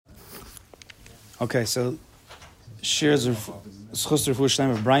Okay, so shares of Schus Refuah Shleim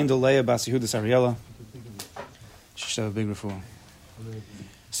of Brian Dolea Bas Yehudis Ariella. Should have a big refuah.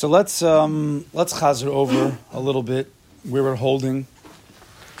 So let's chazer over a little bit where we're holding.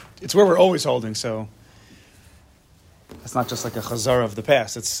 It's where we're always holding, so it's not just like a chazara of the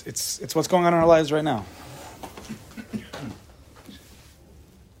past. It's what's going on in our lives right now.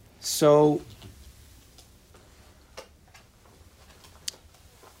 So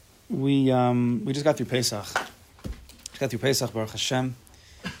we just got through Pesach. Baruch Hashem.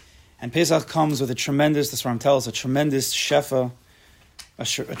 And Pesach comes with a tremendous, the Svarim tells us, a tremendous shefa, a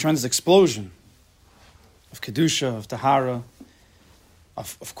tremendous explosion of Kedusha, of Tahara,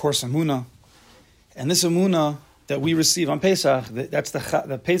 of course Emunah. And this Emunah that we receive on Pesach, that's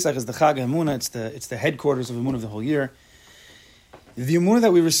the Pesach is the Chag Emunah, it's the headquarters of Emunah of the whole year. The Emunah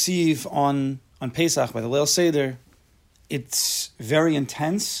that we receive on Pesach by the Leil Seder, it's very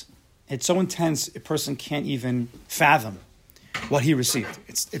intense. It's so intense, a person can't even fathom what he received.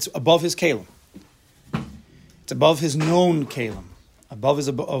 It's above his kalim. It's above his known kalim, above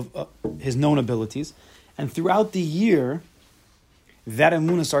his known abilities. And throughout the year, that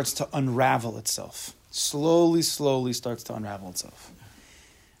emunah starts to unravel itself. Slowly starts to unravel itself.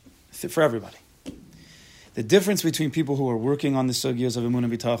 For everybody. The difference between people who are working on the sugyas of emunah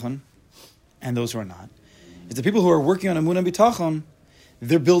bitachon and those who are not is the people who are working on emunah bitachon,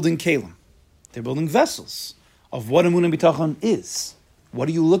 they're building kalim. They're building vessels of what emunah bitachon is. What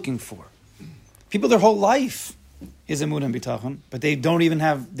are you looking for? People, their whole life is emunah bitachon, but they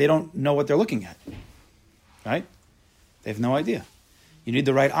don't know what they're looking at. Right? They have no idea. You need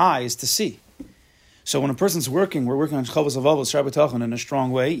the right eyes to see. So when a person's working, we're working on Chavos Avavos, Shaar HaBitachon in a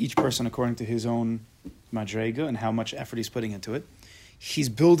strong way, each person according to his own madrega and how much effort he's putting into it. He's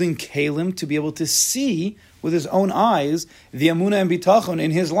building kalim to be able to see with his own eyes the emunah and bitachon in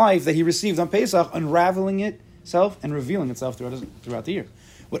his life that he received on Pesach, unraveling itself and revealing itself throughout the year.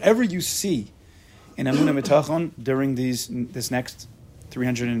 Whatever you see in emunah and bitachon during this next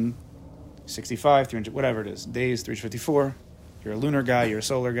 365, 300, whatever it is, days, 354, you're a lunar guy, you're a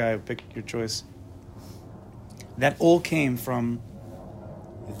solar guy, pick your choice. That all came from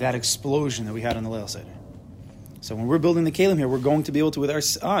that explosion that we had on the Leil Seder. So when we're building the kalim here, we're going to be able to, with our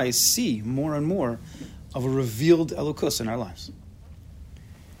eyes, see more and more of a revealed elokus in our lives.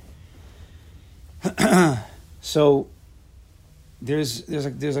 So there's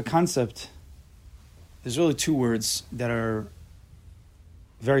a concept. There's really two words that are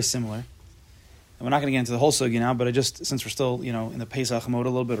very similar. And we're not going to get into the whole sugya now, but since we're still in the Pesach mode a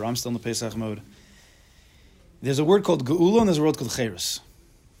little bit, or I'm still in the Pesach mode. There's a word called geula and there's a word called cherus.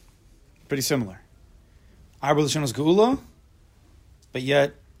 Pretty similar. Arba Lashon is geula, but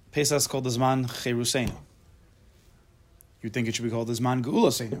yet Pesach is called the Zman Cheruseinu. You'd think it should be called the Zman Geula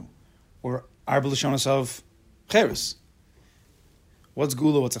Seinu, or Arba Lashon of Cherus. What's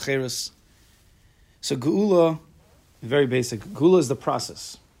geula? What's a cherus? So geula, very basic. Geula is the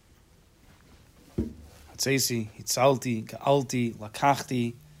process. Hatzeisi, hitzalti, ga'alti,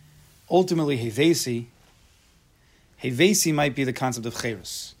 lakachti. Ultimately, hevesi. Hevesi might be the concept of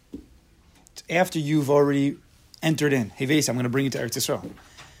cherus. It's after you've already entered in. Hevesi, I'm going to bring you to Eretz Yisrael.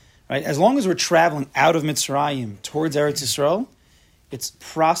 Right? As long as we're traveling out of Mitzrayim towards Eretz Yisrael, it's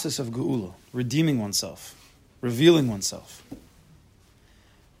process of geula, redeeming oneself, revealing oneself.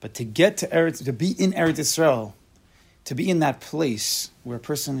 But to get to to be in Eretz Yisrael, to be in that place where a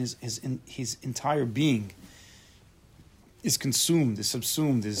person is in his entire being is consumed, is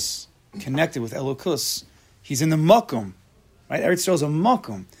subsumed, is connected with Elokus. He's in the makom, right? Eretz Yisrael is a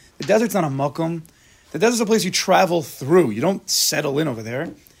makom. The desert's not a makom. The desert's a place you travel through. You don't settle in over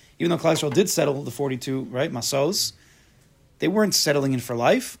there. Even though Klal Yisrael did settle the 42, right, masos, they weren't settling in for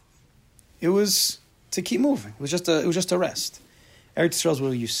life. It was to keep moving. It was just a rest. Eretz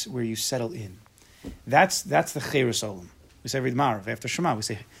Yisrael is where you settle in. That's the Cherus Olam. We say every Marav after Shema. We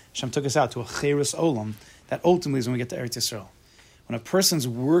say Hashem took us out to a Cherus Olam. That ultimately is when we get to Eretz Yisrael. When a person's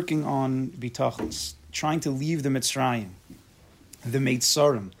working on bitachon, trying to leave the Mitzrayim, the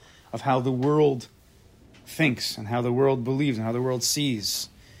Meitzarim of how the world thinks and how the world believes and how the world sees,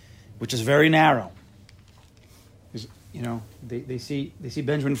 which is very narrow. They see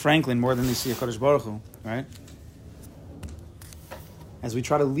Benjamin Franklin more than they see HaKadosh Baruch Hu, right? As we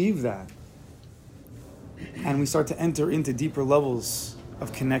try to leave that, and we start to enter into deeper levels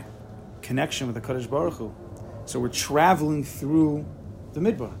of connection with the HaKadosh Baruch Hu. So we're traveling through the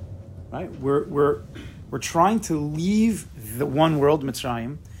Midbar, right? We're trying to leave the one world,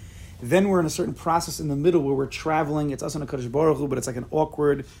 Mitzrayim. Then we're in a certain process in the middle where we're traveling. It's us and HaKadosh Baruch Hu, but it's like an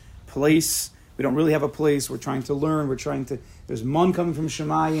awkward place. We don't really have a place. We're trying to learn. There's mun coming from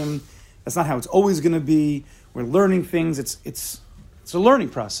Shemayim. That's not how it's always going to be. We're learning things. It's a learning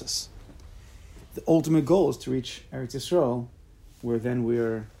process. The ultimate goal is to reach Eretz Yisrael, where then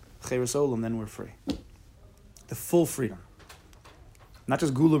we're Cheres Olam, then we're free. The full freedom. Not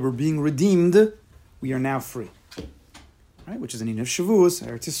just Gula, we're being redeemed. We are now free. Right? Which is an Inyan of Shavuos,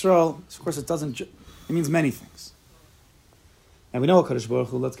 Eretz Yisrael. Of course, it means many things. And we know HaKadosh Baruch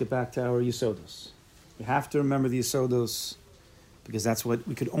Hu, let's get back to our Yisodos. You have to remember the Yisodos, because that's what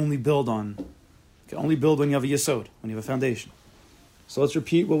we could only build on. You can only build when you have a Yisod, when you have a foundation. So let's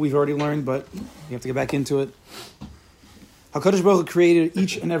repeat what we've already learned, but you have to get back into it. HaKadosh Baruch Hu created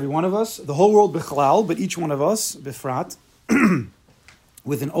each and every one of us, the whole world bichlal, but each one of us, bifrat,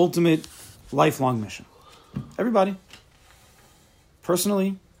 with an ultimate lifelong mission. Everybody.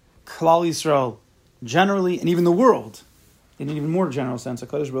 Personally, Klal Yisrael, generally, and even the world, in an even more general sense,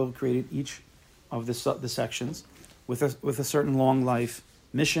 HaKadosh Baruch Hu created each of the sections with a certain long life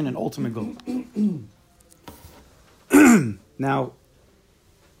mission and ultimate goal. Now,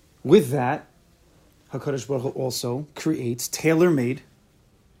 with that, HaKadosh Baruch Hu also creates tailor-made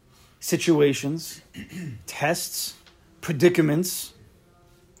situations, tests, predicaments,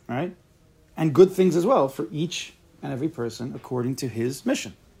 right? And good things as well for each and every person according to his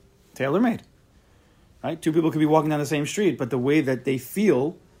mission. Tailor-made. Right? Two people could be walking down the same street, but the way that they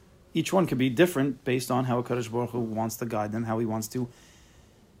feel, each one could be different based on how HaKadosh Baruch Hu wants to guide them, how he wants to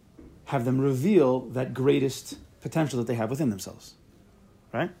have them reveal that greatest potential that they have within themselves.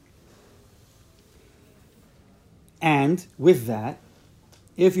 Right? And with that,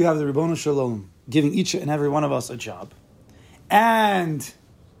 if you have the Ribbono Shel Olam giving each and every one of us a job, and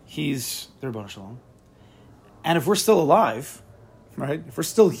he's the Ribbono Shel Olam, and if we're still alive, right? If we're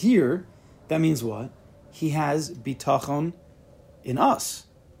still here, that means what? He has bitachon in us,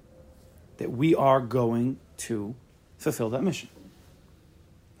 that we are going to fulfill that mission.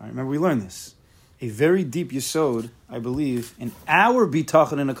 All right, remember, we learned this. A very deep yesod, I believe, in our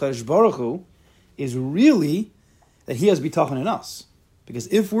bitachon in HaKadosh Baruch Hu is really that he has bitachon in us. Because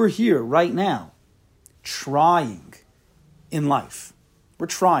if we're here right now, trying in life, we're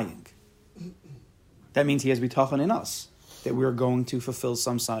trying, that means he has bitachon in us, that we're going to fulfill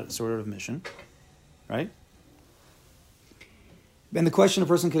some sort of mission, right? And the question a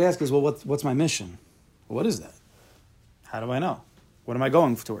person could ask is, well, what's my mission? Well, what is that? How do I know? What am I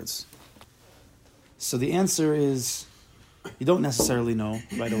going towards? So the answer is, you don't necessarily know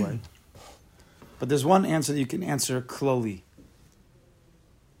right away. But there's one answer that you can answer closely.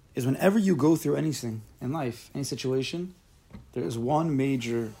 Is whenever you go through anything in life, any situation, there is one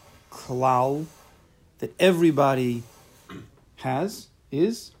major klal that everybody has,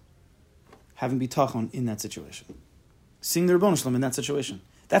 is having bitachon in that situation. Seeing the Ribbono Shel Olam in that situation.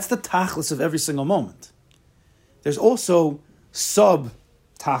 That's the tachlis of every single moment. There's also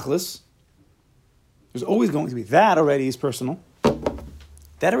sub-tachlis. There's always going to be. That already is personal.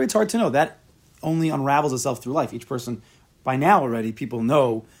 That already it's hard to know. That only unravels itself through life. Each person, by now already, people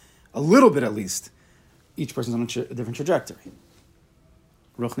know a little bit at least. Each person's on a different trajectory.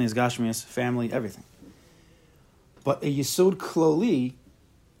 Ruchnius, Gashmius, family, everything. But a Yesod Kloli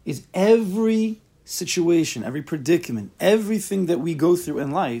is every situation, every predicament, everything that we go through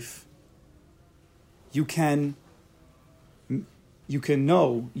in life, you can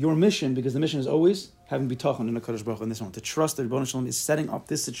know your mission, because the mission is always having bitachon in HaKadosh Baruch Hu in this moment. To trust that Ribbono Shel Olam is setting up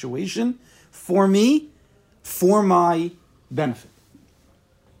this situation for me, for my benefit.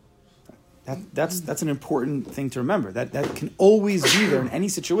 That's an important thing to remember. That can always be there in any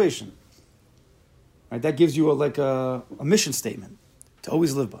situation. Right? That gives you a mission statement to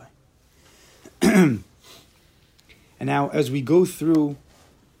always live by. And now, as we go through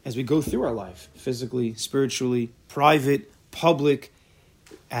our life, physically, spiritually, private, public,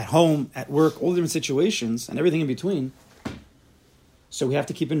 at home, at work, all the different situations, and everything in between. So we have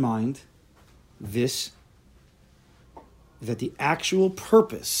to keep in mind this, that the actual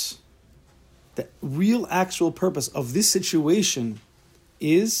purpose, the real actual purpose of this situation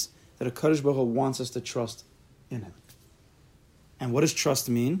is that HaKadosh Baruch Hu wants us to trust in him. And what does trust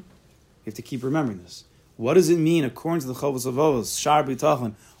mean? You have to keep remembering this. What does it mean according to the Chovos HaLevavos, Shaar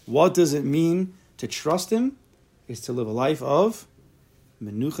HaBitachon? What does it mean to trust him? Is to live a life of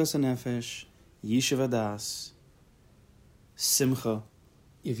menuchas hanefesh, yishuv hadas, simcha.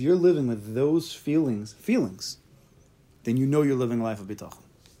 If you're living with those feelings, then you know you're living a life of bitachon.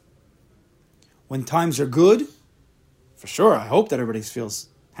 When times are good, for sure, I hope that everybody feels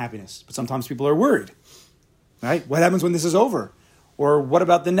happiness. But sometimes people are worried, right? What happens when this is over? Or what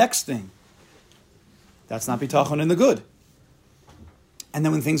about the next thing? That's not bitachon in the good. And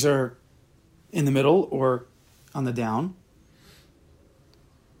then when things are in the middle or on the down,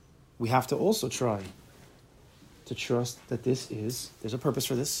 we have to also try to trust that there's a purpose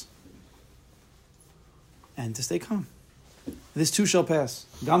for this, and to stay calm. This too shall pass.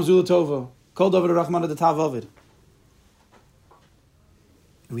 Gam zu l'tova, kol davar rachmana d'tav ovid.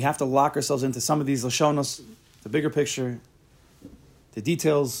 We have to lock ourselves into some of these lashonos, the bigger picture, the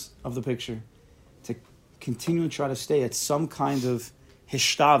details of the picture, to continue and try to stay at some kind of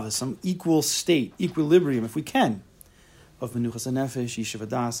hishtava, some equal state, equilibrium, if we can, of menuchas hanefesh, yishuv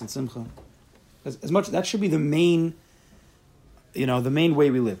hadas, and simcha. As much that should be the main, the main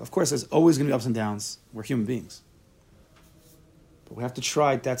way we live. Of course, there's always going to be ups and downs. We're human beings, but we have to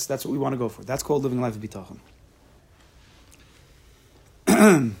try. That's what we want to go for. That's called living life of bitachon.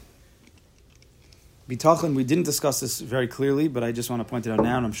 Bitachon, we didn't discuss this very clearly, but I just want to point it out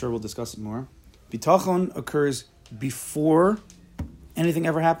now, and I'm sure we'll discuss it more. Bitachon occurs before anything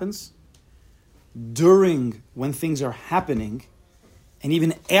ever happens, during when things are happening, and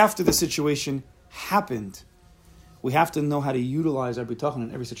even after the situation happened. We have to know how to utilize our bitachon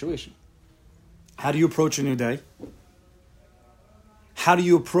in every situation. How do you approach a new day? How do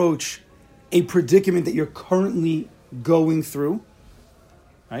you approach a predicament that you're currently going through?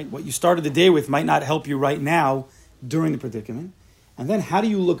 Right? What you started the day with might not help you right now during the predicament. And then how do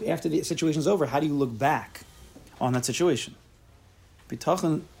you look, after the situation's over, how do you look back on that situation?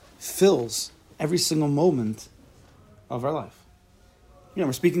 Bitachon fills every single moment of our life.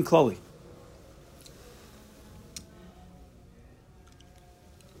 We're speaking klali.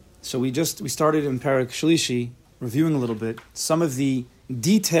 So we started in Parak Shlishi, reviewing a little bit some of the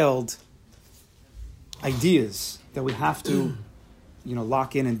detailed ideas that we have to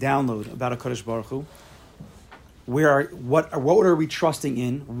lock in and download about HaKadosh Baruch Hu. What are we trusting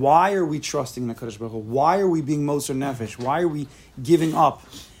in? Why are we trusting in HaKadosh Baruch Hu? Why are we being Moser Nefesh? Why are we giving up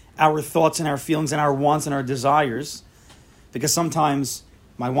our thoughts and our feelings and our wants and our desires? Because sometimes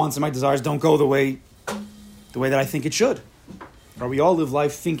my wants and my desires don't go the way that I think it should. Or we all live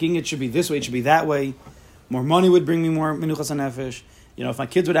life thinking it should be this way, it should be that way. More money would bring me more menuchas hanefesh. If my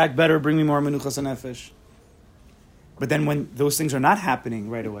kids would act better, bring me more menuchas hanefesh. But then when those things are not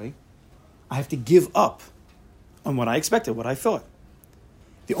happening right away, I have to give up on what I expected, what I thought.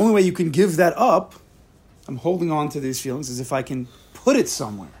 The only way you can give that up, I'm holding on to these feelings, is if I can put it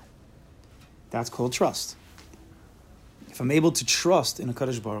somewhere. That's called trust. If I'm able to trust in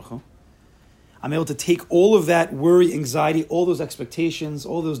HaKadosh Baruch Hu, I'm able to take all of that worry, anxiety, all those expectations,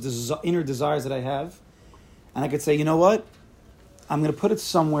 all those inner desires that I have, and I could say, you know what? I'm going to put it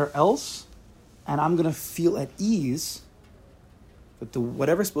somewhere else, and I'm going to feel at ease that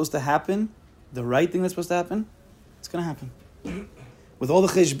whatever's supposed to happen, the right thing that's supposed to happen, it's going to happen. With all the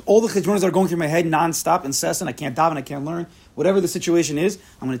cheshbonos that are going through my head non-stop, incessant, I can't daven, I can't learn, whatever the situation is,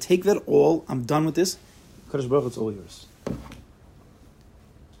 I'm going to take that all, I'm done with this. HaKadosh Baruch Hu, it's all yours.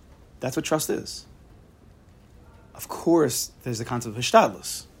 That's what trust is. Of course, there's the concept of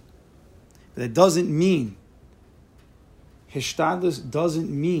hishtadlus. But that doesn't mean, hishtadlus doesn't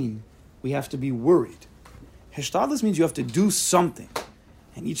mean we have to be worried. Hishtadlus means you have to do something.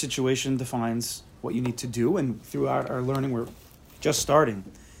 And each situation defines what you need to do. And throughout our learning, we're just starting.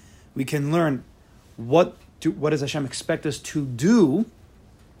 We can learn what does Hashem expect us to do,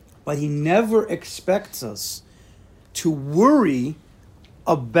 but He never expects us to worry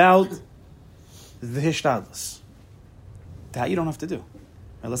about the hishtadlus. That you don't have to do.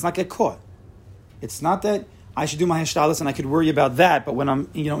 Right, let's not get caught. It's not that I should do my hishtadlus and I could worry about that, but when I'm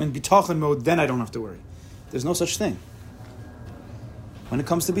in bitachon mode, then I don't have to worry. There's no such thing. When it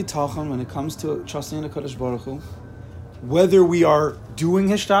comes to bitachon, when it comes to trusting in HaKadosh Baruch Hu, whether we are doing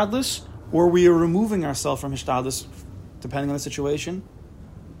hishtadlus or we are removing ourselves from hishtadlus, depending on the situation,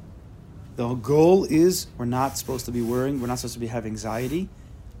 the goal is we're not supposed to be worrying. We're not supposed to be having anxiety.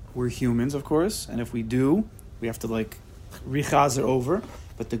 We're humans, of course, and if we do, we have to richazer over.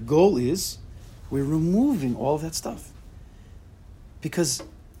 But the goal is we're removing all of that stuff, because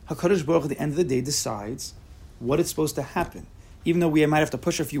HaKadosh Baruch Hu, at the end of the day, decides what is supposed to happen. Even though we might have to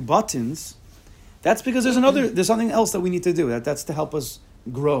push a few buttons, that's because there's something else that we need to do. That's to help us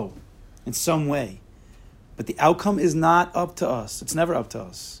grow in some way. But the outcome is not up to us. It's never up to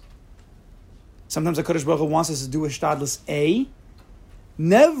us. Sometimes HaKadosh Baruch Hu wants us to do hishtadlus A,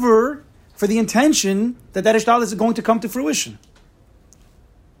 never for the intention that hishtadlus is going to come to fruition.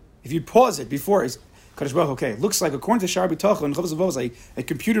 If you pause it before, HaKadosh Baruch Hu, okay, it looks like according to Shaar HaBitachon, I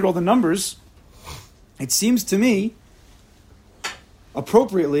computed all the numbers. It seems to me,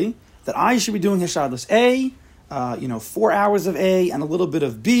 appropriately, that I should be doing hishtadlus A, 4 hours of A and a little bit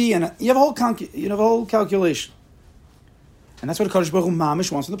of B, and you have a whole calculation. And that's what HaKadosh Baruch Hu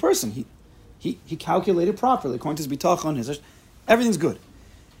mamish wants from the person. He calculated properly according to his bitachon, everything's good.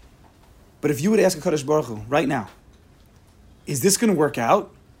 But if you would ask a Kadosh Baruch Hu right now, is this going to work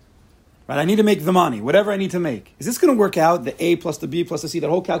out? Right, I need to make the money, whatever I need to make. Is this going to work out? The A plus the B plus the C, that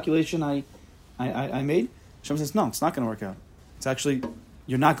whole calculation I made? Hashem says, no, it's not going to work out. It's actually,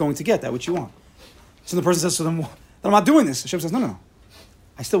 you're not going to get that which you want. So the person says to them, then I'm not doing this. Hashem says, no.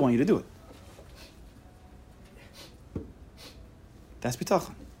 I still want you to do it. That's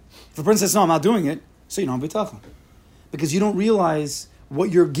bitachon. If a person says, no, I'm not doing it, so you don't have bitachon. Because you don't realize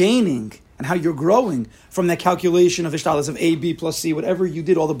what you're gaining and how you're growing from that calculation of ishtalas of A, B plus C, whatever you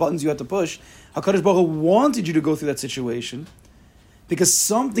did, all the buttons you had to push. HaKadosh Baruch Hu wanted you to go through that situation because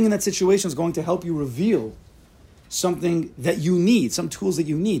something in that situation is going to help you reveal something that you need, some tools that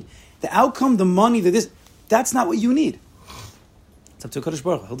you need. The outcome, the money, that's not what you need. It's up to HaKadosh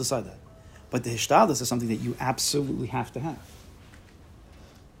Baruch Hu. He'll decide that. But the ishtalas is something that you absolutely have to have.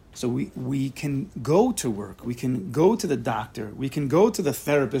 So we can go to work, we can go to the doctor, we can go to the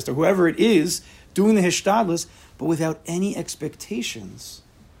therapist or whoever it is doing the hishtadlus, but without any expectations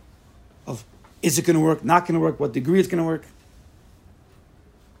of is it going to work, not going to work, what degree it's going to work.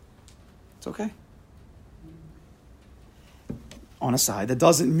 It's okay. On a side, that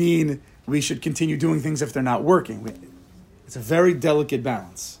doesn't mean we should continue doing things if they're not working. It's a very delicate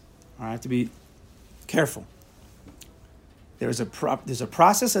balance. All right, to be careful. There's a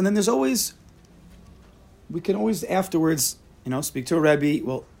process, and then we can always afterwards, speak to a Rebbe.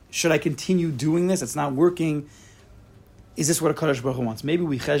 Well, should I continue doing this? It's not working. Is this what a Kadosh Baruch Hu wants? Maybe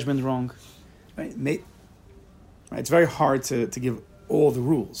we cheshboned wrong. Right? It's very hard to give all the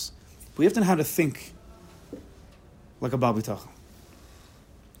rules. But we have to know how to think like a Baal Bitachon.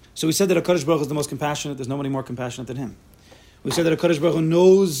 So we said that a Kadosh Baruch Hu is the most compassionate. There's nobody more compassionate than him. We said that a Kadosh Baruch Hu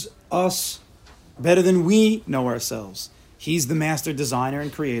knows us better than we know ourselves. He's the master designer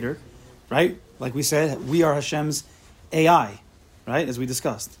and creator, right? Like we said, we are Hashem's AI, right? As we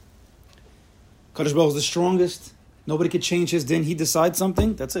discussed. Kadosh Baruch Hu is the strongest. Nobody could change his din. He decides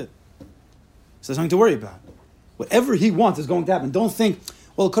something, that's it. So there's nothing to worry about. Whatever he wants is going to happen. Don't think,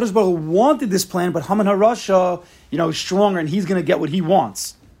 well, Kadosh Baruch Hu wanted this plan, but Haman HaRasha, is stronger and he's going to get what he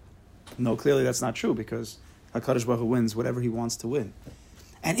wants. No, clearly that's not true because HaKadosh Baruch Hu wins whatever he wants to win.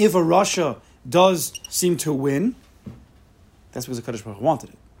 And if a Rasha does seem to win, that's because the Kadosh Baruch Hu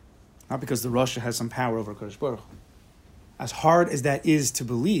wanted it. Not because the Rasha has some power over Kadosh Baruch Hu. As hard as that is to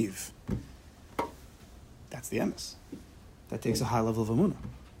believe, that's the emes. That takes a high level of emunah.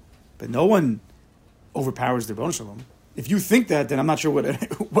 But no one overpowers the Rebbeinu Shalom. If you think that, then I'm not sure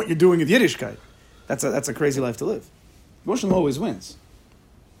what you're doing with Yiddishkeit. That's a crazy life to live. Rebbeinu Shalom always wins.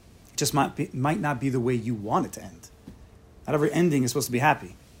 It just might not be the way you want it to end. Not every ending is supposed to be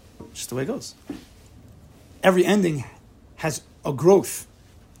happy. It's just the way it goes. Every ending has a growth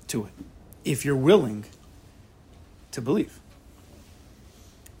to it, if you're willing to believe.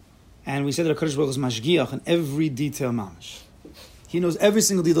 And we said that HaKadosh Baruch Hu is mashgiach in every detail mamash. He knows every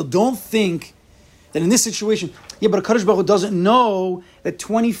single detail. Don't think that in this situation, but HaKadosh Baruch Hu doesn't know that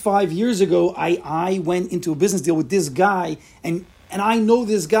 25 years ago I went into a business deal with this guy and I know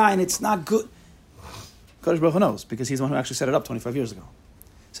this guy and it's not good. HaKadosh Baruch Hu knows because he's the one who actually set it up 25 years ago.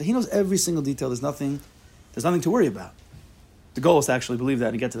 So he knows every single detail. There's nothing to worry about. The goal is to actually believe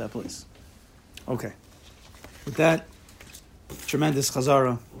that and get to that place. Okay. With that, tremendous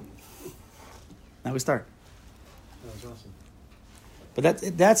chazara. Now we start. That was awesome. But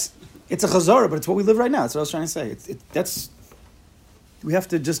it's a chazara, but it's what we live right now. That's what I was trying to say. We have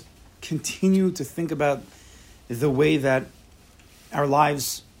to just continue to think about the way that our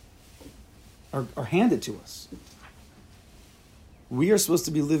lives are handed to us. We are supposed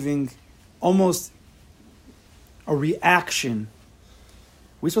to be living almost a reaction.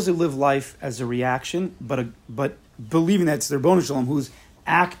 We're supposed to live life as a reaction, but believing that it's the Rebbeinu Shalom who's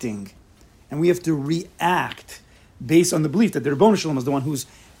acting, and we have to react based on the belief that the Rebbeinu Shalom is the one who's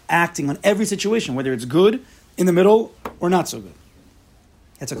acting on every situation, whether it's good, in the middle, or not so good.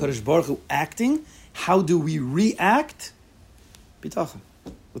 That's HaKadosh Baruch Hu acting. How do we react? Bitachon,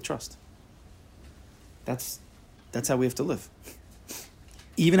 with trust. That's how we have to live.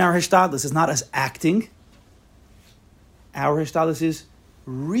 Even our hishtadlus is not us acting. Our hishtadlus is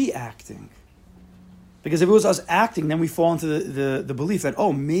reacting. Because if it was us acting, then we fall into the belief that,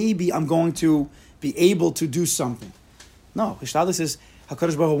 maybe I'm going to be able to do something. No, hishtadlus is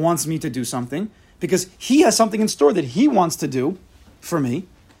HaKadosh Baruch Hu wants me to do something because he has something in store that he wants to do for me.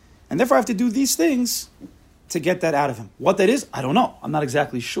 And therefore I have to do these things to get that out of him. What that is, I don't know. I'm not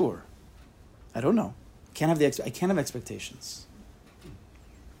exactly sure. I don't know. I can't have expectations.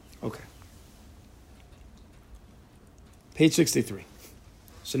 Okay. Page 63.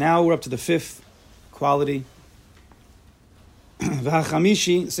 So now we're up to the fifth quality.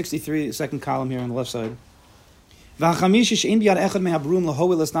 V'hachamishi, 63, second column here on the left side. V'hachamishi she'in biyad echad mehabrum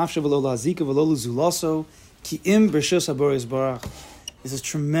lahoel es nafshe v'lo lazika v'lo luzulaso ki im b'shus haboris barach. This is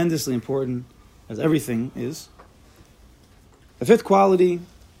tremendously important, as everything is. The fifth quality,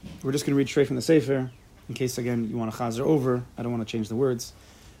 we're just going to read straight from the Sefer, in case, again, you want to chazer over. I don't want to change the words.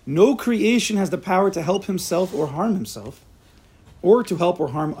 No creation has the power to help himself or harm himself, or to help or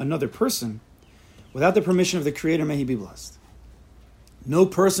harm another person, without the permission of the Creator, may he be blessed. No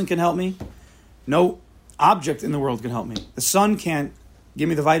person can help me. No object in the world can help me. The sun can't give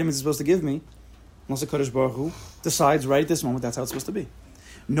me the vitamins it's supposed to give me, unless the Kadosh Baruch Hu decides right at this moment that's how it's supposed to be.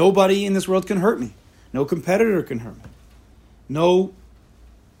 Nobody in this world can hurt me. No competitor can hurt me.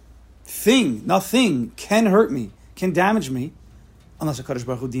 Nothing can hurt me, can damage me, unless the Kadosh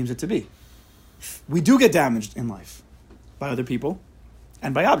Baruch Hu deems it to be. We do get damaged in life by other people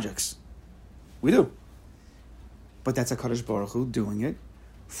and by objects. We do. But that's a Kadosh Baruch Hu doing it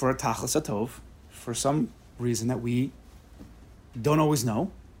for a tachlis atov, for some reason that we don't always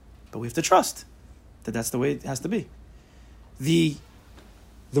know, but we have to trust that that's the way it has to be. The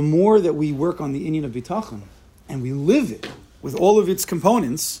more that we work on the inyan of bitachon and we live it with all of its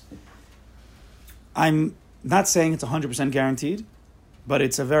components, I'm not saying it's 100% guaranteed, but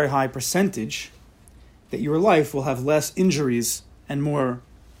it's a very high percentage that your life will have less injuries and more,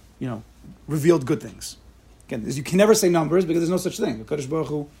 revealed good things. Again, you can never say numbers because there's no such thing. The Kadosh Baruch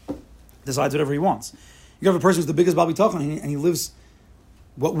Hu decides whatever he wants. You have a person who's the biggest Baal Bitachon and he lives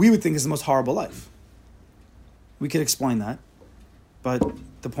what we would think is the most horrible life. We could explain that, but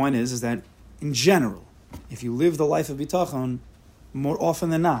the point is that in general, if you live the life of Bitachon, more often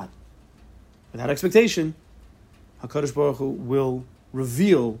than not, without expectation, HaKadosh Baruch Hu will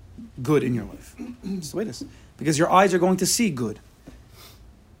reveal good in your life. That's the way it is. Because your eyes are going to see good.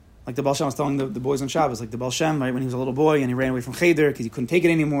 Like the Baal Shem was telling the boys on Shabbos, like the Baal Shem, right, when he was a little boy and he ran away from Cheder because he couldn't take it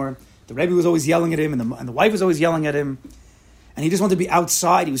anymore. The Rebbe was always yelling at him and the wife was always yelling at him. And he just wanted to be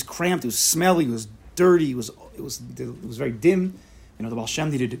outside. He was cramped, he was smelly, he was dirty, it was very dim. The Baal Shem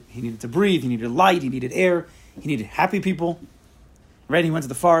needed to breathe, he needed light, he needed air, he needed happy people. Right, he went to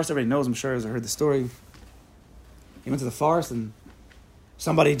the forest. Everybody knows, I'm sure, as I heard the story. He went to the forest and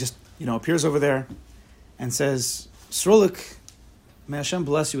somebody just, appears over there and says, Srulik, may Hashem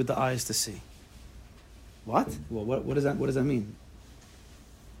bless you with the eyes to see. What? Well, what does that mean?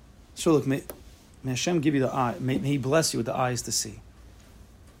 Srulik, may Hashem give you the eye, may he bless you with the eyes to see.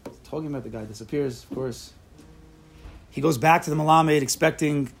 Talking about the guy disappears, of course. He goes back to the Malamed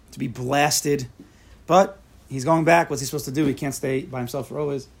expecting to be blasted, but he's going back. What's he supposed to do? He can't stay by himself for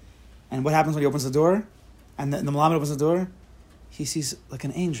always. And what happens when he opens the door? And the Malamed opens the door? He sees like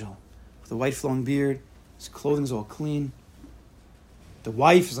an angel with a white flowing beard. His clothing is all clean. The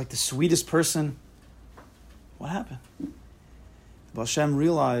wife is like the sweetest person. What happened? The Baal Shem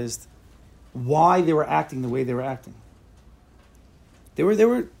realized why they were acting the way they were acting. They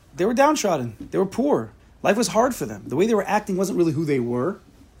were downtrodden. They were poor. Life was hard for them. The way they were acting wasn't really who they were.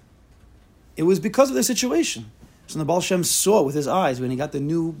 It was because of their situation. So the Baal Shem saw with his eyes when he got the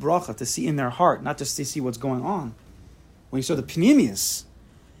new bracha to see in their heart, not just to see what's going on. When he saw the pnimius,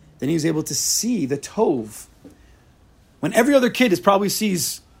 then he was able to see the tov. When every other kid probably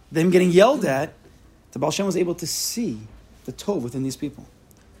sees them getting yelled at, the Baal Shem was able to see the tov within these people.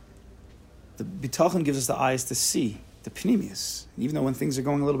 The bitachon gives us the eyes to see the pnimius. Even though when things are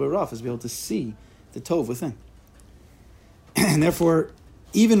going a little bit rough, is to be able to see the tov within. And therefore,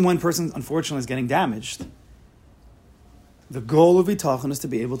 even when person, unfortunately, is getting damaged, the goal of bitachon is to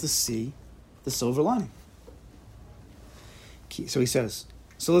be able to see the silver lining. So he says,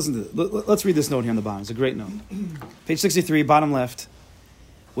 let's read this note here on the bottom. It's a great note. Page 63, bottom left.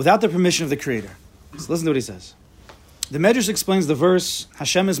 Without the permission of the Creator. So listen to what he says. The Medrash explains the verse,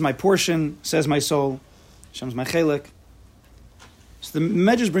 Hashem is my portion, says my soul. Hashem is my chelik. So the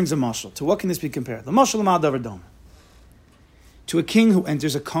Medrash brings a mashal. To what can this be compared? The mashal l'ma'al davar doma. To a king who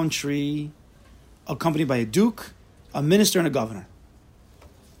enters a country accompanied by a duke, a minister, and a governor.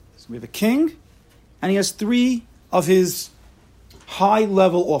 So we have a king, and he has three of his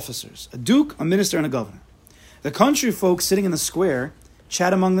high-level officers. A duke, a minister, and a governor. The country folks sitting in the square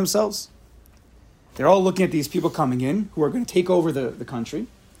chat among themselves. They're all looking at these people coming in who are going to take over the country.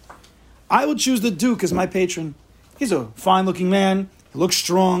 I will choose the duke as my patron. He's a fine-looking man. He looks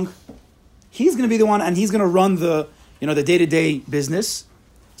strong. He's going to be the one, and he's going to run the day-to-day business.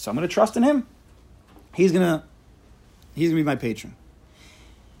 So I'm going to trust in him. He's going to be my patron.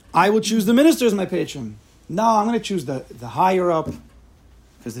 I will choose the minister as my patron. No, I'm going to choose the higher up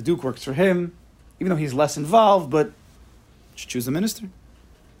because the duke works for him, even though he's less involved, but I should choose the minister.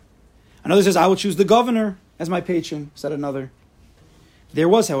 Another says, I will choose the governor as my patron, said another. There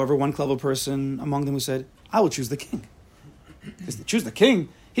was, however, one clever person among them who said, I will choose the king. Because to choose the king,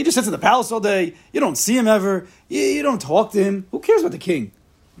 he just sits in the palace all day. You don't see him ever. You don't talk to him. Who cares about the king?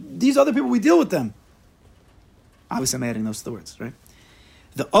 These other people, we deal with them. Obviously, I'm adding those to the words, right?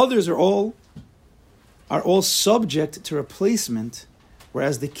 The others are all subject to replacement,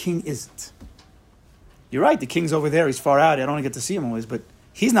 whereas the king isn't. You're right, the king's over there. He's far out. I don't get to see him always, but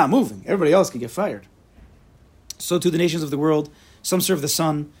he's not moving. Everybody else could get fired. So too the nations of the world, some serve the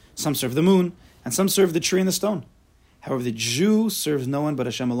sun, some serve the moon, and some serve the tree and the stone. However, the Jew serves no one but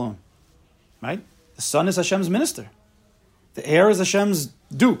Hashem alone. Right? The sun is Hashem's minister. The air is Hashem's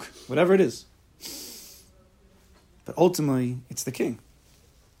duke, whatever it is. But ultimately, it's the king.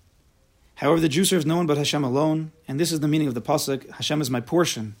 However, the Jew serves no one but Hashem alone, and this is the meaning of the pasuk, Hashem is my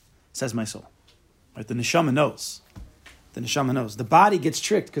portion, says my soul. Right? The neshama knows. The neshama knows. The body gets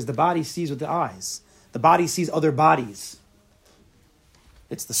tricked because the body sees with the eyes. The body sees other bodies.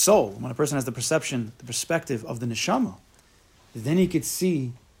 It's the soul. When a person has the perception, the perspective of the neshama, then he could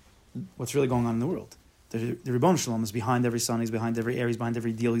see what's really going on in the world. The Ribbon Shalom is behind every sun, he's behind every air, he's behind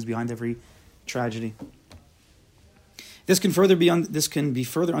every deal, he's behind every tragedy. This can be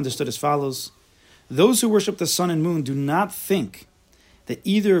further understood as follows. Those who worship the sun and moon do not think that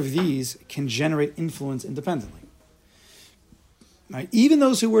either of these can generate influence independently. Right? Even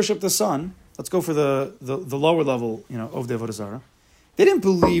those who worship the sun, let's go for the lower level, of the Avodah Zarah, they didn't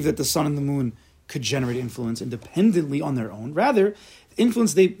believe that the sun and the moon could generate influence independently on their own. Rather, the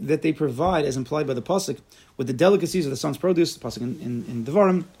influence that they provide, as implied by the pasuk, with the delicacies of the sun's produce, the pasuk in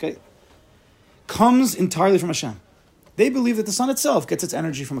Devarim, okay, comes entirely from Hashem. They believe that the sun itself gets its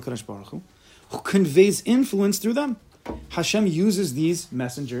energy from HaKadosh Baruch Hu, who conveys influence through them. Hashem uses these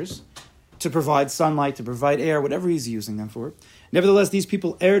messengers to provide sunlight, to provide air, whatever he's using them for. Nevertheless, these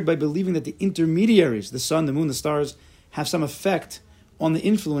people erred by believing that the intermediaries, the sun, the moon, the stars, have some effect on the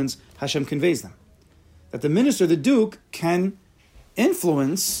influence Hashem conveys them. That the minister, the duke, can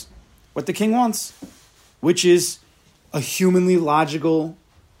influence what the king wants, which is a humanly logical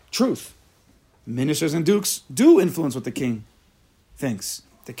truth. Ministers and dukes do influence what the king thinks.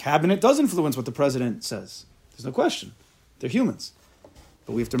 The cabinet does influence what the president says. There's no question. They're humans.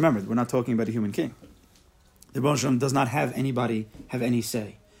 But we have to remember that we're not talking about a human king. The Rebbe Shalom does not have anybody have any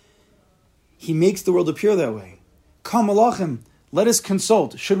say. He makes the world appear that way. Come, Malachim, let us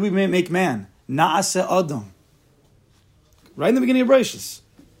consult. Should we make man? Na'aseh Adam. Right in the beginning of Bereshis.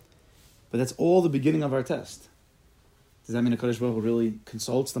 But that's all the beginning of our test. Does that mean HaKadosh Baruch Hu really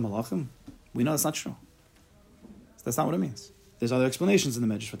consults the Malachim? We know that's not true. That's not what it means. There's other explanations in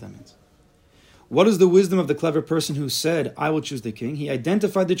the Medrash what that means. What is the wisdom of the clever person who said, I will choose the king? He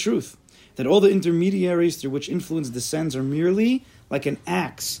identified the truth, that all the intermediaries through which influence descends are merely like an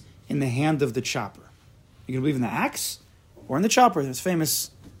axe in the hand of the chopper. You can believe in the axe or in the chopper. There's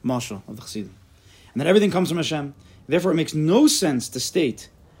famous mashal of the Chassidim. And that everything comes from Hashem. Therefore, it makes no sense to state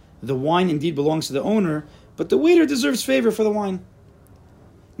the wine indeed belongs to the owner, but the waiter deserves favor for the wine.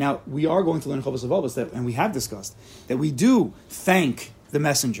 Now, we are going to learn Chovos HaLevavos, and we have discussed, that we do thank the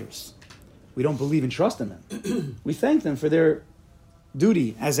messengers. We don't believe and trust in them. We thank them for their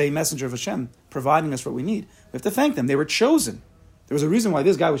duty as a messenger of Hashem, providing us what we need. We have to thank them. They were chosen. There was a reason why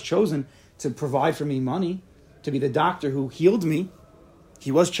this guy was chosen to provide for me money, to be the doctor who healed me.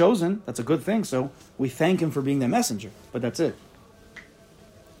 He was chosen. That's a good thing. So we thank him for being their messenger. But that's it.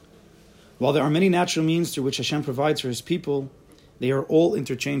 While there are many natural means through which Hashem provides for his people, they are all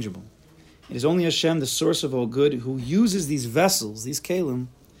interchangeable. It is only Hashem, the source of all good, who uses these vessels, these kelim,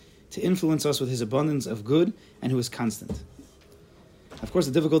 to influence us with his abundance of good and who is constant. Of course,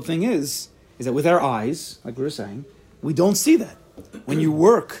 the difficult thing is that with our eyes, like we were saying, we don't see that. When you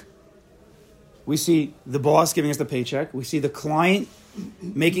work, we see the boss giving us the paycheck, we see the client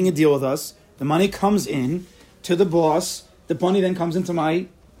making a deal with us, the money comes in to the boss, the money then comes into my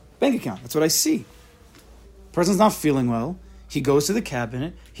bank account. That's what I see. The person's not feeling well, he goes to the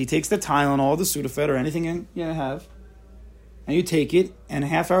cabinet, he takes the Tylenol, the Sudafed, or anything you have, and you take it, and a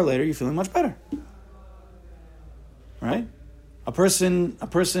half hour later, you're feeling much better. Right? A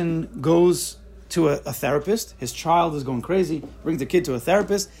person goes to a therapist, his child is going crazy, brings the kid to a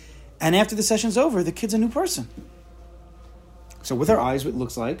therapist, and after the session's over, the kid's a new person. So with our eyes, it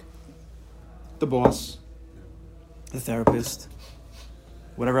looks like the boss, the therapist,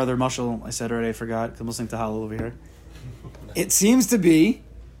 whatever other mashal I said already, I forgot, because I'm listening to Hallel over here. It seems to be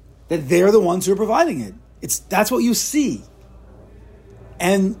that they're the ones who are providing it. That's what you see.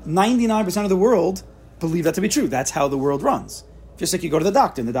 And 99% of the world believe that to be true. That's how the world runs. Just like you go to the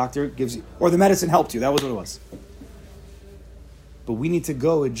doctor, and the doctor gives you, or the medicine helped you. That was what it was. But we need to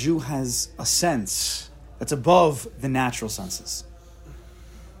go, a Jew has a sense that's above the natural senses.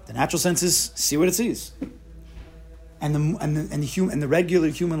 The natural senses see what it sees. And the regular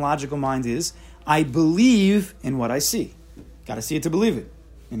human logical mind is, I believe in what I see. Got to see it to believe it.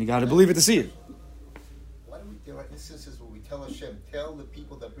 And you got to believe it to see it. Why do there are instances where we tell Hashem, tell the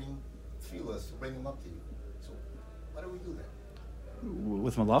people that bring tefillas to bring them up to you? So why do we do that?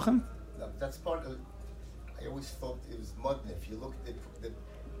 With malachim? No, that's part of. I always thought it was mudna. If you look at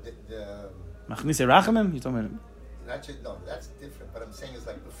the Machnise rachamim? You talking about? no, that's different. But I'm saying is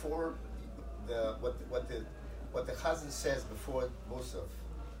like before what the Chazan says before Musaf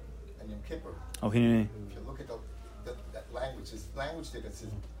and Yom Kippur. Oh, hineni. If you look at that language, it's language that says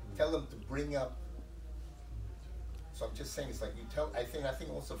tell them to bring up. So I'm just saying it's like you tell. I think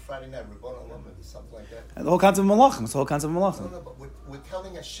also Friday night Rabbon Alumid is something like that. The whole concept of malachim. It's the whole concept of malachim. No, but we're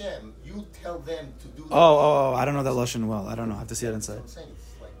telling Hashem, you tell them to do. Oh! I don't know that lashon well. I don't know. I have to see it inside. I'm saying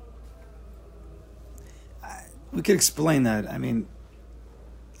it's like We could explain that. I mean,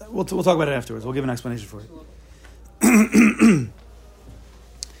 we'll talk about it afterwards. We'll give an explanation for it.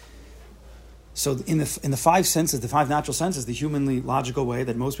 So in the five senses, the five natural senses, the humanly logical way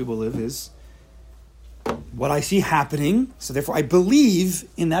that most people live is what I see happening. So therefore, I believe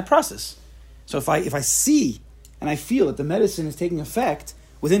in that process. So if I see and I feel that the medicine is taking effect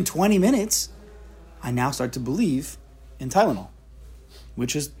within 20 minutes, I now start to believe in Tylenol,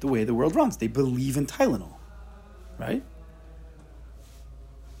 which is the way the world runs. They believe in Tylenol, right?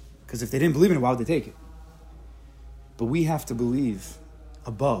 Because if they didn't believe in it, why would they take it? But we have to believe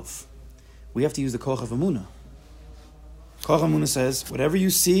above. We have to use the koach of emunah. Koach of emunah says, whatever you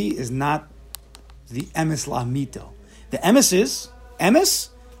see is not the emes la'amito. The emes,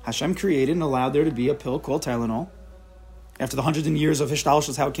 Hashem created and allowed there to be a pill called Tylenol. After the hundreds of years of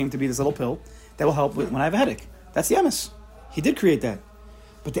Hishtalshus, how it came to be this little pill that will help when I have a headache. That's the emes. He did create that.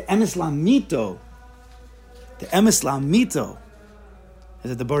 But the emes la'amito is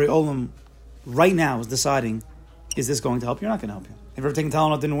that the Bari Olam right now is deciding, is this going to help you or not going to help you? Have you ever taken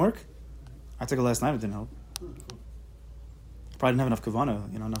Tylenol, it didn't work? I took it last night, it didn't help. Probably didn't have enough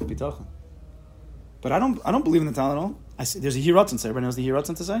kavana, enough bitachon. But I don't believe in the Tylenol. There's a hiratzon. So everybody knows the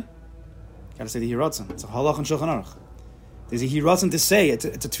hiratzon to say? Got to say the hiratzon. It's a halach and shulchan aruch. There's a hiratzon to say, it's a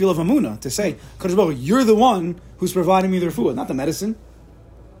tefillah of emunah, to say, Kadosh Baruch Hu, you're the one who's providing me the refuah, not the medicine.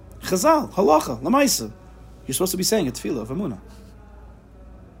 Chazal, halacha, lamaisa. You're supposed to be saying a tefillah of emunah.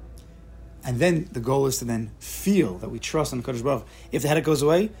 And then the goal is to then feel that we trust in Kadosh Baruch Hu. If the headache goes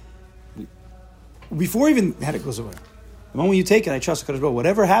away, before even the headache goes away, the moment you take it, I trust Kadosh Baruch Hu.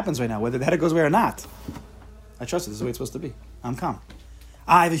 Whatever happens right now, whether the headache goes away or not, I trust it. This is the way it's supposed to be. I'm calm.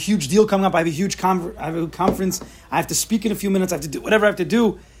 I have a huge deal coming up. I have a huge conference. I have to speak in a few minutes. I have to do whatever I have to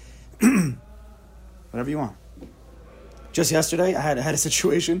do. Whatever you want. Just yesterday, I had a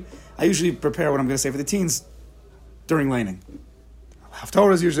situation. I usually prepare what I'm going to say for the teens during laning.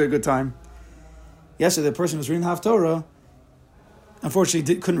 Haftorah is usually a good time. Yesterday, the person who was reading the Haftorah,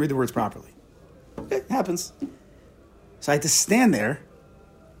 unfortunately, couldn't read the words properly. It happens. So I had to stand there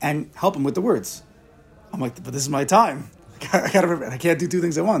and help him with the words. I'm like, but this is my time. I can't do two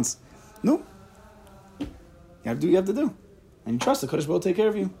things at once. No. You have to do what you have to do. And you trust the Kodesh will take care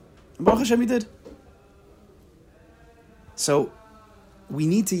of you. And Baruch Hashem, he did. So we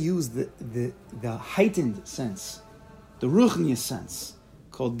need to use the heightened sense, the ruchnius sense,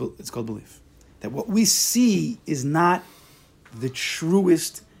 it's called belief. That what we see is not the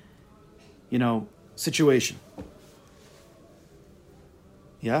truest, situation.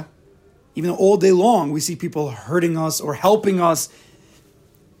 Yeah? Even though all day long we see people hurting us or helping us,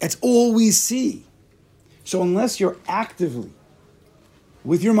 it's all we see. So unless you're actively,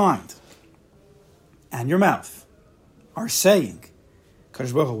 with your mind and your mouth, are saying,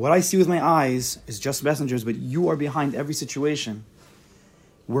 Kadosh Baruch Hu, what I see with my eyes is just messengers, but you are behind every situation,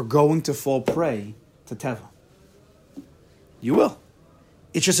 we're going to fall prey to Teva. You will.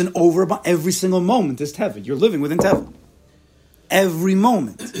 It's just an every single moment is Teva. You're living within Teva. Every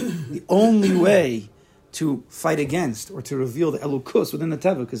moment. The only way to fight against or to reveal the Elokus within the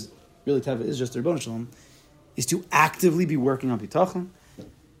Teva, because really Teva is just the Rebbeinu Shalom, is to actively be working on Bitachon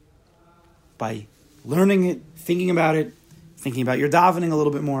by learning it, thinking about your davening a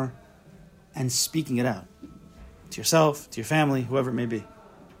little bit more, and speaking it out to yourself, to your family, whoever it may be.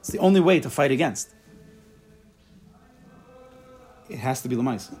 It's the only way to fight against. It has to be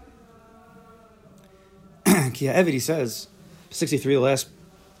Lamaisa. Kia Evid, he says, 63, the last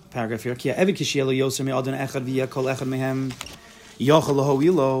paragraph here. Kia Evid kishielo yoser me'adon echad v'yeh kol echad mehem yochel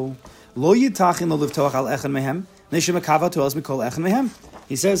lohoilo lo yitachin lo livtoach al echad mehem neshem akava toels mikol echad mehem.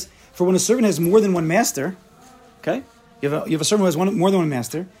 He says, for when a servant has more than one master, okay, you have a servant who has more than one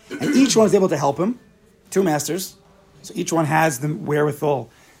master, and each one is able to help him, two masters, so each one has the wherewithal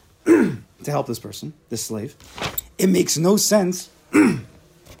to help this person, this slave, it makes no sense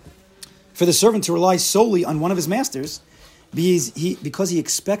for the servant to rely solely on one of his masters because he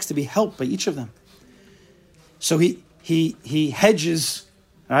expects to be helped by each of them. So he hedges,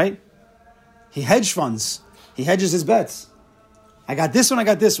 right? He hedge funds. He hedges his bets. I got this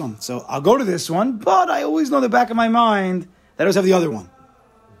one. So I'll go to this one, but I always know in the back of my mind that I always have the other one.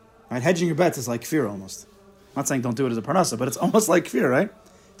 Right? Hedging your bets is like fear almost. I'm not saying don't do it as a parnasa, but it's almost like fear, right?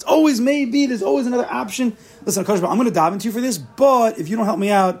 It's always maybe, there's always another option. Listen, Kodesh, I'm going to dive into you for this, but if you don't help me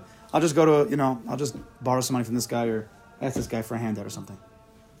out, I'll just go to, I'll just borrow some money from this guy or ask this guy for a handout or something.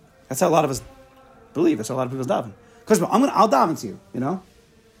 That's how a lot of us believe. That's how a lot of people daven. Kodesh, I'll dive into you,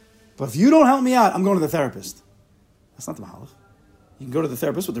 But if you don't help me out, I'm going to the therapist. That's not the mahalach. You can go to the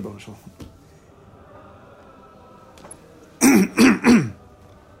therapist with the Rebbeinu Shalom.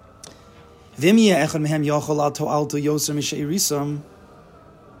 The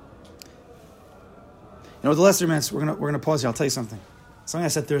last 3 minutes, we're gonna pause here. I'll tell you something. Something I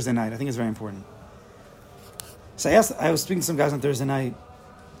said Thursday night. I think it's very important. So I was speaking to some guys on Thursday night,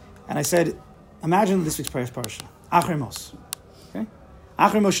 and I said, imagine this week's parsha. Achrei Mos. Okay?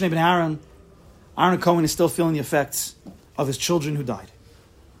 Achrei Mos Shnei Ben Aaron. Aaron Cohen is still feeling the effects of his children who died.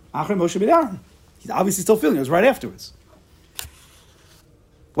 Achrei Moshe Ben Aaron. He's obviously still feeling it. It was right afterwards.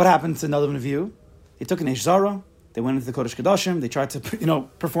 What happened to Nadav and Avihu? They took an Eish Zara. They went into the Kodesh Kodashim. They tried to,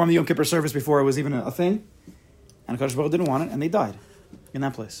 perform the Yom Kippur service before it was even a thing. And the Kodesh Baruch Hu didn't want it, and they died in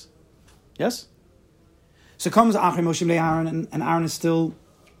that place. Yes? So comes Achrei Moshe Ben Aaron, and Aaron is still,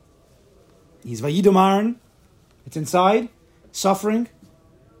 he's Vayidum Aaron. It's inside, suffering.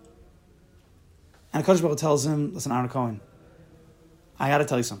 And the Kodesh Baruch Hu tells him, listen, Aaron Cohen, I got to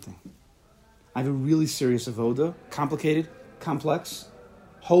tell you something. I have a really serious avoda, complicated, complex,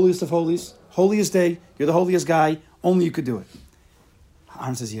 holiest of holies, holiest day, you're the holiest guy, only you could do it.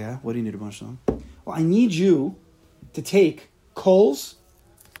 Aaron says, yeah, what do you need, Rebbeinu Shalom? Well, I need you to take coals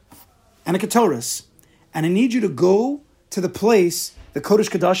and a ketoris, and I need you to go to the place, the Kodesh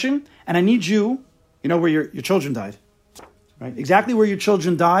Kodashim, and I need you, where your children died, right? Exactly where your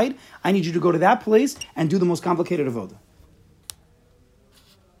children died, I need you to go to that place and do the most complicated avoda.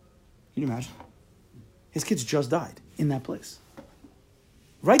 Can you imagine? His kids just died in that place.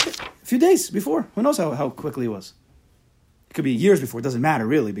 Right there, a few days before. Who knows how quickly it was? It could be years before. It doesn't matter,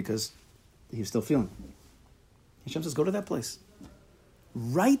 really, because he was still feeling it. Hashem says, go to that place.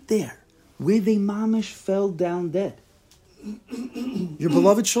 Right there, where they mamish fell down dead. Your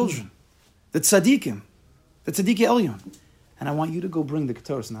beloved children. The tzaddikim. The tzaddikim elyon. And I want you to go bring the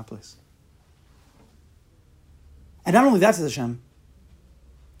ketoros in that place. And not only that, says Hashem,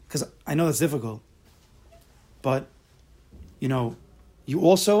 because I know that's difficult, but, you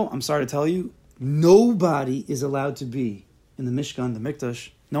also, I'm sorry to tell you, nobody is allowed to be in the Mishkan, the Mikdash.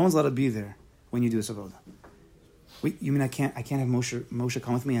 No one's allowed to be there when you do this avoda. You mean I can't have Moshe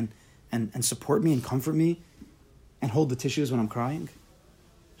come with me and support me and comfort me and hold the tissues when I'm crying?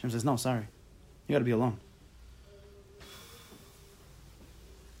 Hashem says, no, sorry. You got to be alone.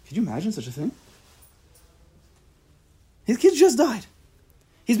 Could you imagine such a thing? His kids just died.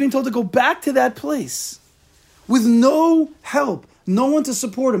 He's being told to go back to that place with no help, no one to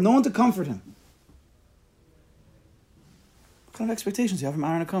support him, no one to comfort him. What kind of expectations do you have from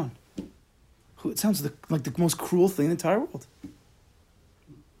Aaron Cohen? It sounds like the most cruel thing in the entire world.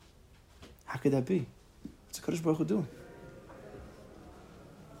 How could that be? What's the Kodesh Baruch Hu doing?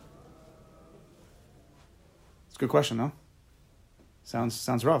 It's a good question, no?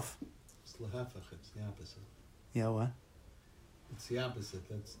 Sounds rough. It's the opposite. Yeah, what? It's the opposite.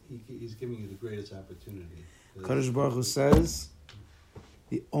 He's giving you the greatest opportunity. Kodesh Baruch Hu says,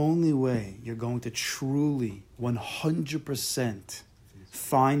 the only way you're going to truly, 100%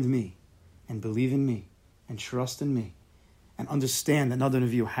 find me and believe in me and trust in me and understand that none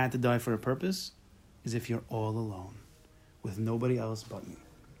of you had to die for a purpose is if you're all alone with nobody else but me.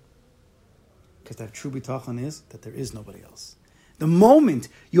 Because that true bitachon is that there is nobody else. The moment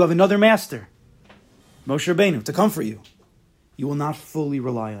you have another master, Moshe Rabbeinu, to comfort you, you will not fully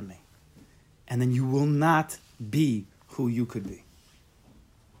rely on me. And then you will not be who you could be.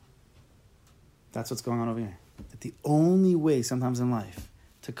 That's what's going on over here. That the only way sometimes in life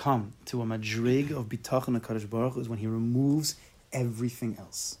to come to a madrig of bitachon HaKadosh Baruch Hu is when he removes everything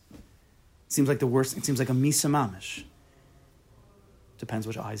else. It seems like the worst, it seems like a misa mamish. Depends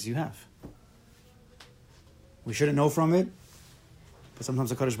which eyes you have. We shouldn't know from it, but sometimes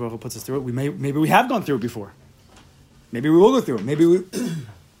the HaKadosh Baruch Hu puts us through it. Maybe we have gone through it before. Maybe we will go through it.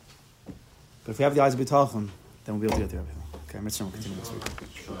 But if we have the eyes of bitachon, then we'll be able to get through everything. Okay, Mitzvah will continue next week.